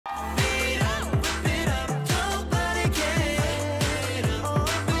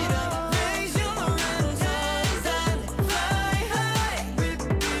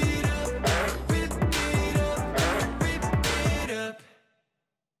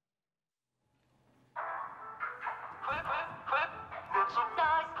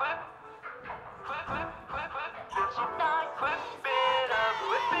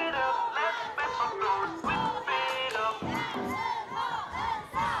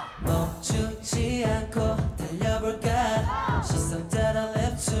멈추지 않고 달려볼까 시선 따라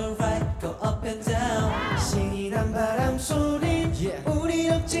left to right go up and down 신이 난 바람 소리 우리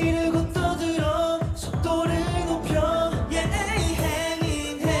엎지르고 떠들어 속도를 높여 yeah hand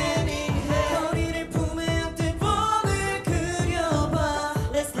in hand in hand 거리를 품에 안들 뻔을 그려봐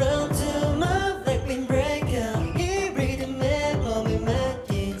Let's run to my black breaker 이 리듬에 몸을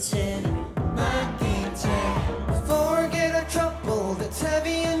맡긴 채 Forget our trouble that's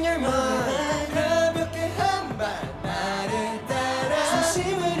heavy on your mind 가볍게 한 발 나를 따라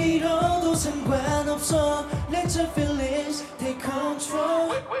중심을 잃어도 상관없어 Let your feelings take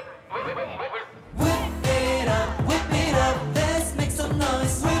control Whip it up, let's make some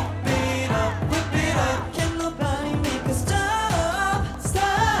noise Whip it up, can nobody make us stop,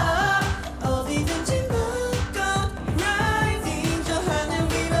 stop 어디든지 묶어 rising 저 하늘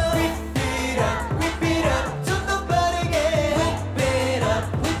위로 Whip it up, 좀 더 빠르게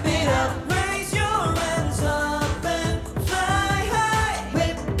Whip it up, raise your hands up and fly high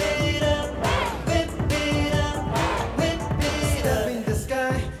Whip it up, whip it up, whip it up in the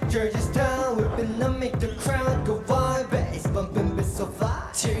sky, Georgia style whipping up make the crowd go wild bass bumping beat so fly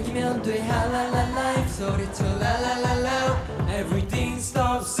즐기면 돼 하랄라 life 소리쳐 라라라라 Everything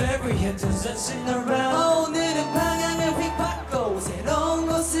stops every hand turns dancing around 오늘은 방향을